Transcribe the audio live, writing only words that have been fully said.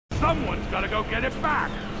Someone's gotta go get it back!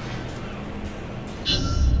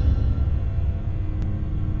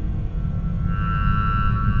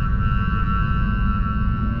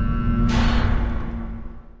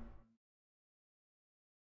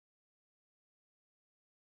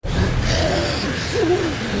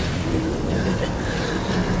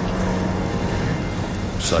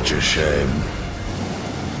 Such a shame.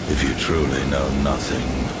 If you truly know nothing,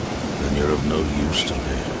 then you're of no use to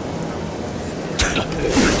me.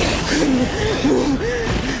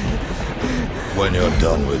 When you're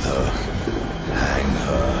done with her, hang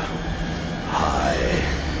her high.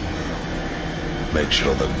 Make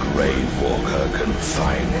sure the Grave Walker can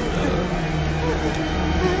find her.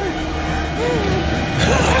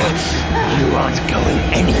 You aren't going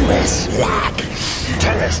anywhere, Slag.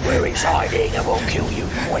 Tell us where he's hiding and we'll kill you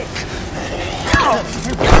quick.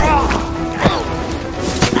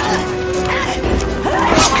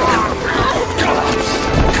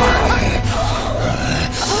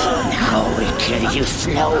 Now we kill you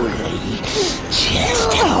slowly,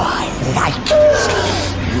 just how I like it.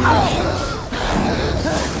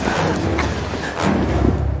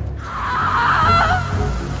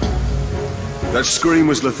 That scream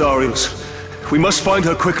was Lothariel's. We must find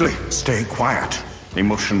her quickly. Stay quiet.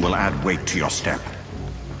 Emotion will add weight to your step.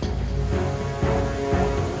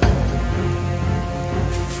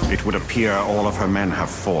 It would appear all of her men have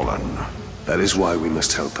fallen. That is why we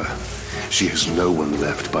must help her. She has no one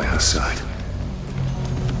left by her side.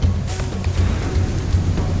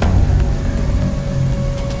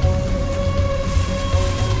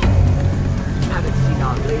 Haven't seen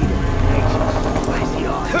our leader in ages. Where's the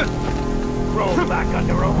eye? Roll back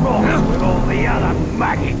under a rock with all the other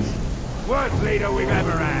maggots. Worst leader we've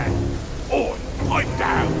ever had. Oi, pipe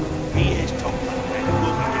down! He is top man, and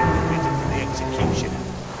we'll be getting visit to the executioner.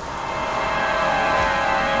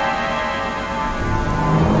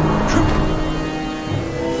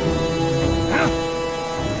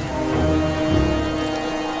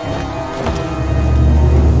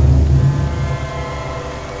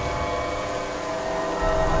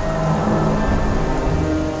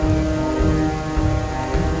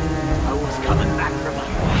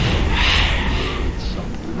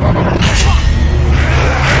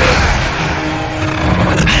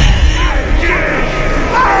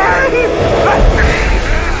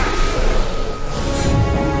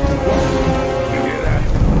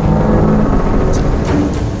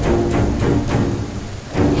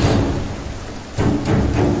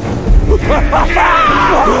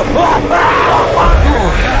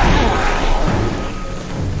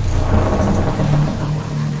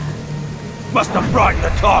 Must have frightened the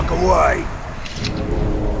talk away.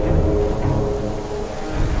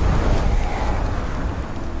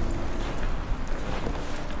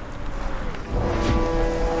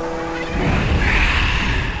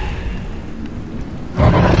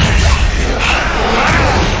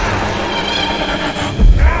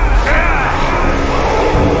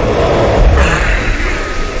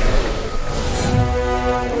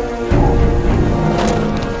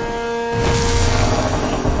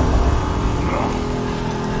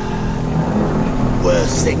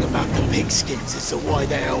 Worst thing about the pigskins is why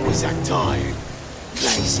they always act tired.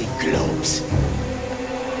 Lazy globs.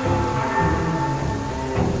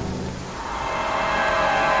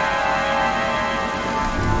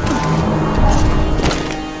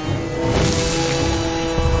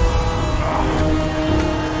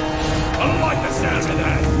 I don't like the sound of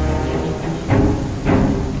that!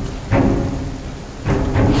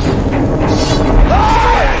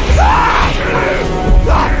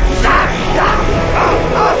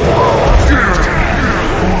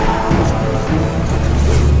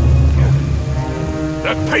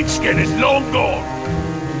 The pigskin is long gone!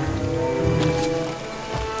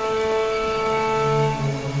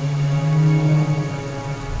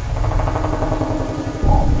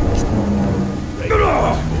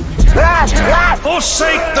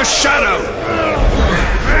 Forsake the shadow!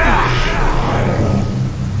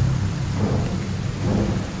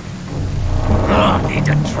 I need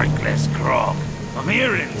to drink less grog. I'm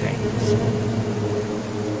hearing things.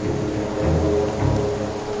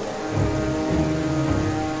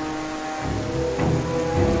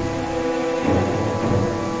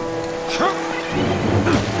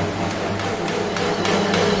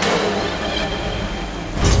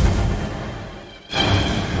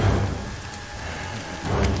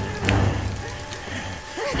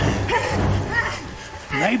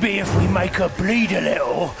 Maybe if we make her bleed a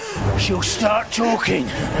little, she'll start talking.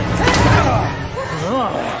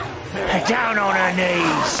 Down on her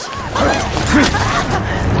knees.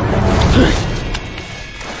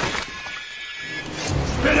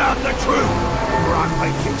 Spit out the truth!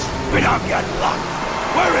 rampage and spit up your lungs.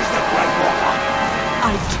 Where is the Grey Walker?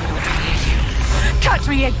 I do not hear you. Catch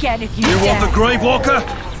me again if you dare. You want the Grey Walker?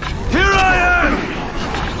 Here I am!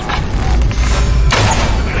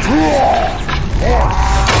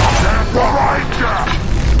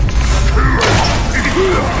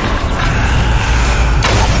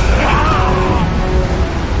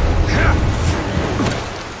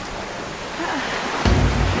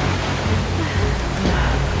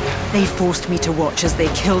 They forced me to watch as they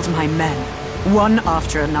killed my men, one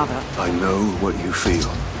after another. I know what you feel.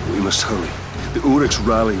 We must hurry. The Uruks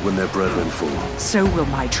rally when their brethren fall. So will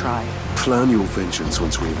my tribe. Plan your vengeance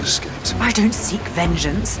once we have escaped. I don't seek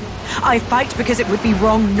vengeance. I fight because it would be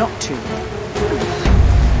wrong not to.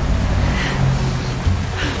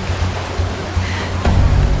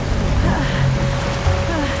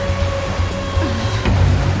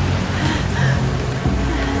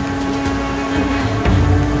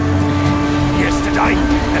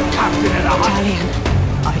 Italian,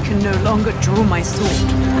 I can no longer draw my sword.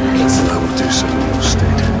 I will do so in your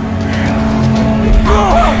stead.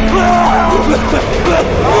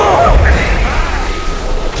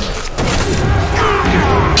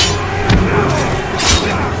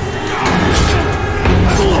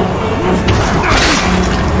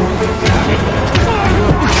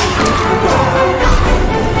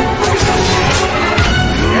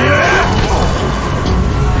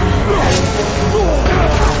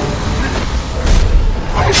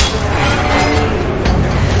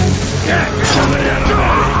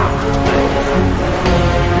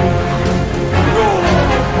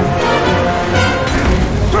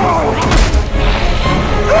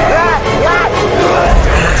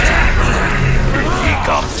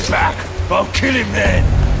 I'll kill him then!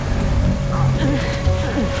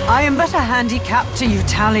 I am but a handicap to you,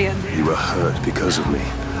 Italian. You are hurt because of me.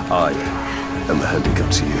 I am the handicap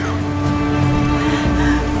to you.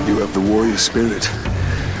 You have the warrior spirit.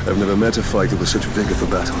 I've never met a fighter with such vigor for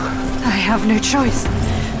battle. I have no choice.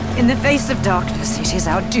 In the face of darkness, it is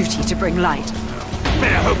our duty to bring light.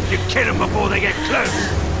 Better hope you kill them before they get close.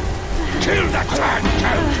 Kill that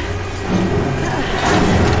turncoat!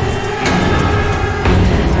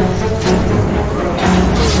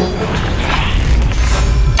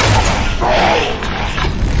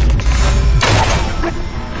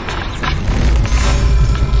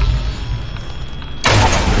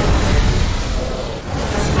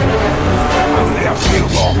 Only a few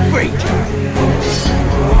more feet.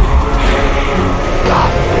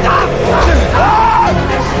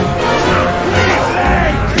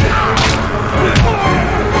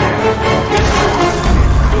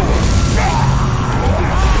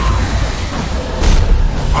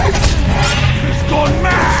 He's gone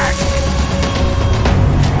mad!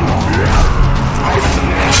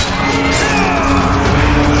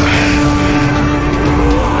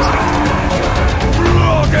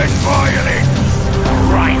 Blood and violence!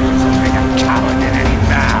 Right, like a coward in any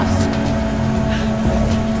mass!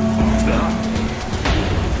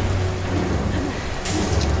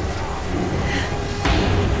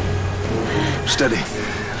 Steady.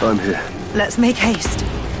 I'm here. Let's make haste.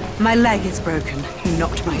 My leg is broken,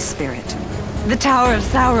 not my spirit. The Tower of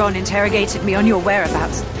Sauron interrogated me on your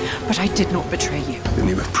whereabouts, but I did not betray you. Then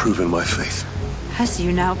you have proven my faith. As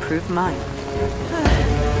you now prove mine.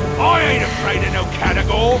 I ain't afraid of no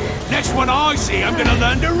Catagor. Next one I see, I'm gonna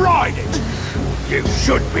learn to ride it. You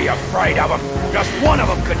should be afraid of them. Just one of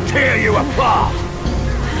them could tear you apart.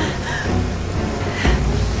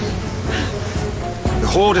 The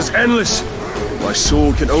horde is endless. My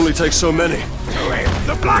sword can only take so many. To him,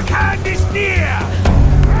 the Black Hand is near!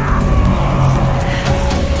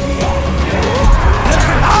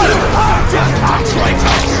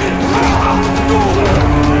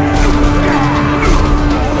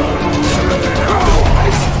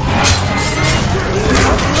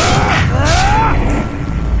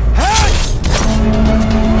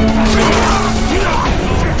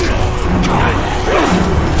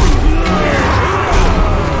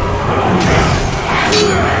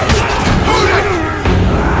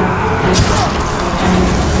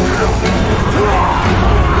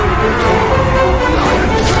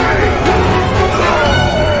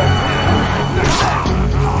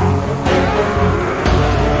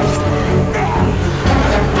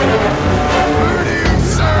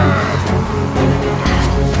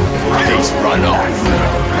 Run off!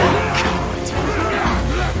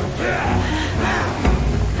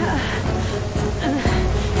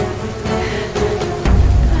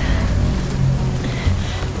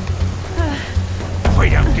 If we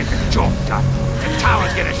don't get the job done, the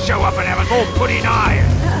tower's gonna show up and have us all put in iron.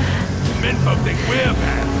 The men folk think we're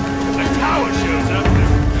bad. If the tower shows up,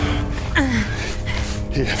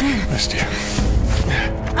 Here, rest here.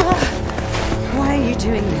 Why are you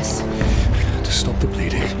doing this? To stop the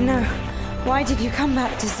bleeding. No. Why did you come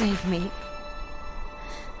back to save me?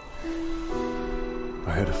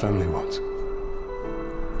 I had a family once.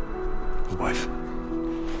 A wife.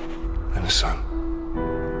 And a son.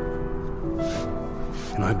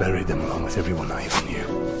 And I buried them along with everyone I ever knew.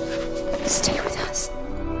 Stay with us.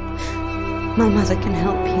 My mother can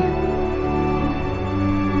help you.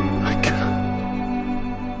 I can't.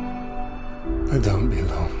 I don't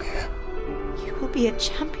belong here. You will be a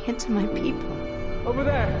champion to my people. Over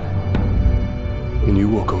there! And you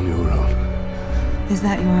walk on your own. Is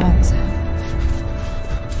that your answer?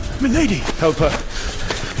 Milady! Help her!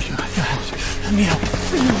 Let me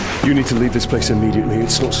help. You need to leave this place immediately.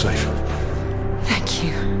 It's not safe. Thank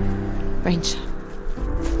you, Ranger.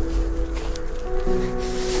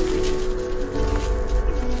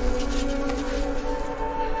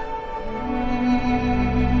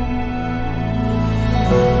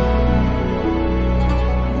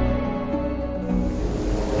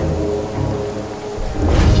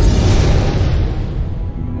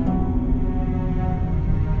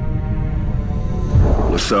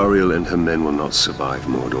 Lothariel and her men will not survive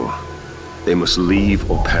Mordor. They must leave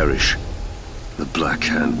or perish. The Black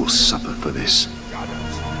Hand will suffer for this.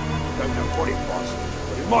 Shadows. Don't know what it was,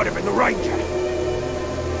 but it might have been the Ranger.